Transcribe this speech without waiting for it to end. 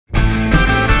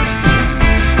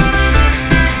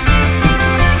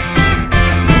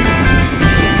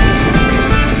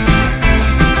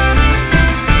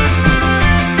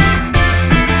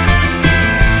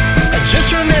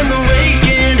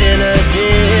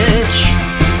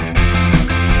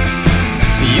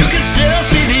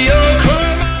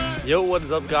What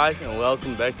is up guys, and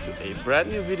welcome back to a brand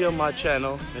new video on my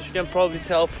channel. As you can probably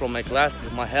tell from my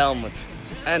glasses, my helmet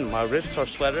and my Ripstar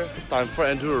sweater, it's time for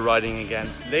enduro riding again.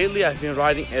 Lately I've been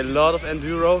riding a lot of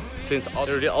enduro since all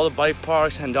the bike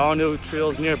parks and downhill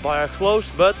trails nearby are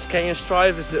closed, but Canyon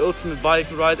Strive is the ultimate bike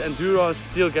to ride enduro and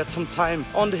still get some time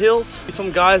on the hills.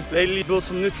 Some guys lately built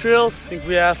some new trails. I think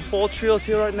we have 4 trails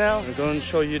here right now. I'm going to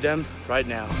show you them right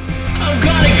now. I'm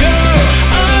gonna go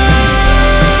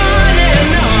on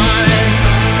and on.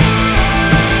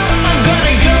 I'm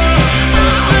gonna go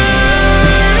on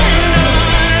and on.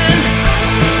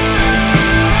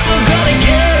 I'm gonna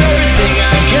give everything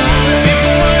I got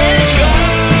before it's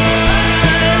gone.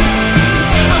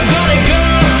 I'm gonna go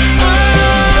on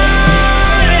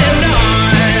and on.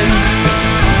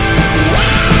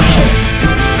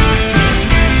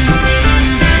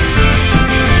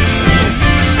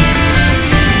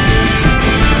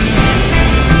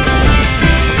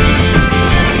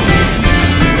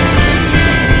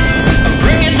 I'm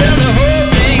bringing down the whole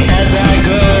thing as I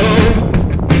go.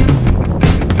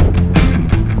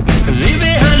 Leave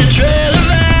behind a trail of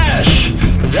ash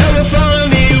that will follow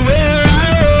me where I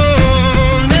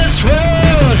roam. This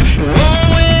road won't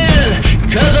win,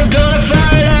 'cause I'm gonna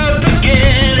fire it up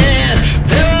again, and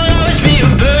there will always be a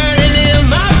burning in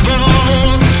my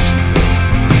bones.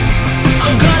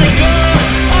 I'm gonna go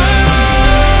on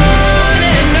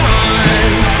and on.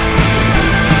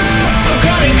 I'm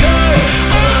gonna go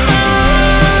on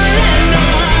and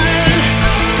on.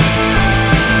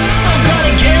 I'm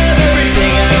gonna give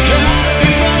everything I got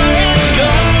before it's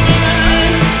gone.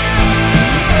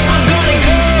 I'm gonna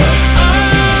go on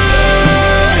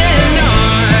and on.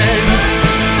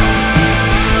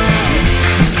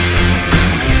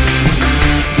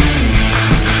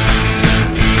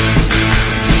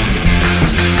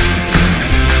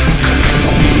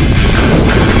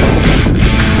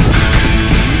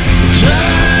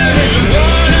 Time is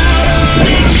worn out on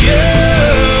excuse.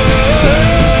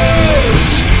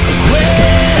 Quit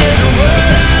is a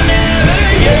word I never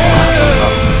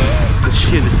use. This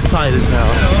shit is tight as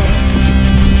hell.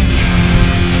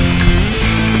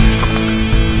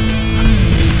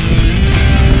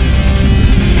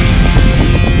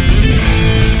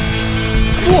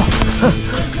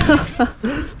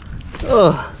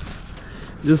 Oh,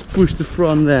 just push the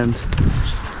front end.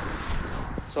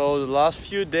 So the last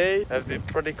few days have been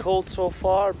pretty cold so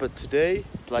far, but today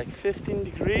it's like 15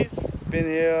 degrees. Been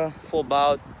here for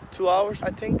about 2 hours,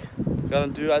 I think. Gonna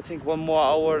do, I think, 1 more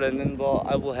hour and then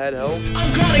I will head home.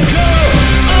 I'm gonna go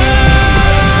on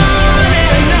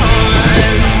and on.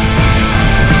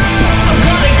 I'm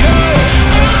gonna go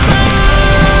on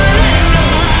and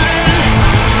on.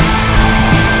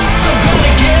 I'm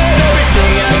gonna give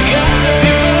everything I got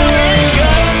before it's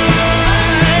gone.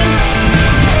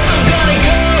 I'm gonna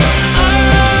go on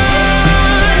and on.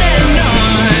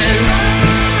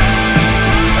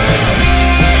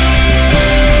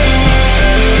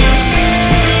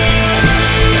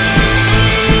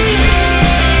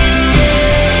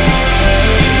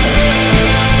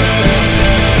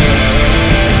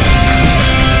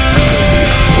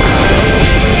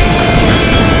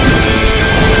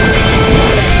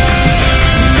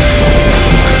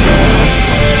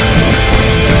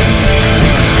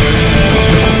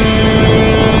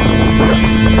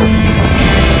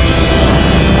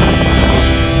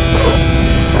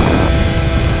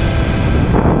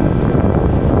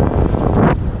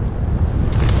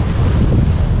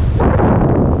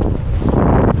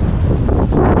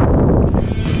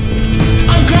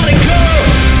 I'm gonna go on and on. I'm gonna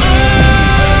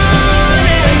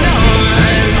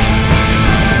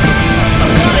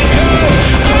go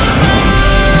on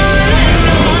and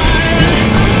on.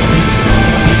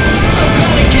 I'm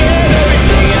gonna give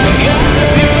everything I got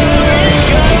before it's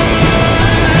gone.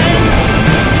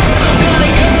 I'm gonna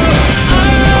go on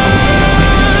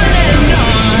and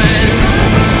on.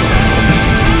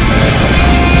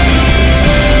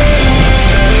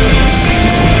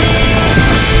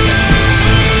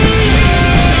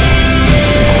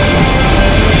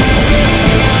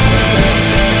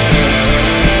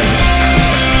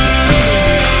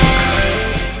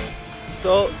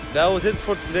 So that was it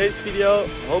for today's video.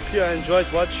 Hope you enjoyed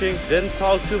watching. Didn't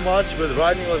talk too much, but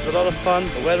riding was a lot of fun.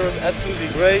 The weather was absolutely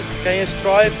great. Canyon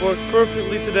Strive worked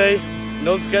perfectly today.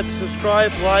 Don't forget to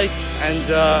subscribe, like, and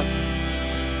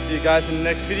see you guys in the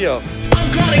next video.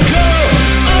 I'm gonna go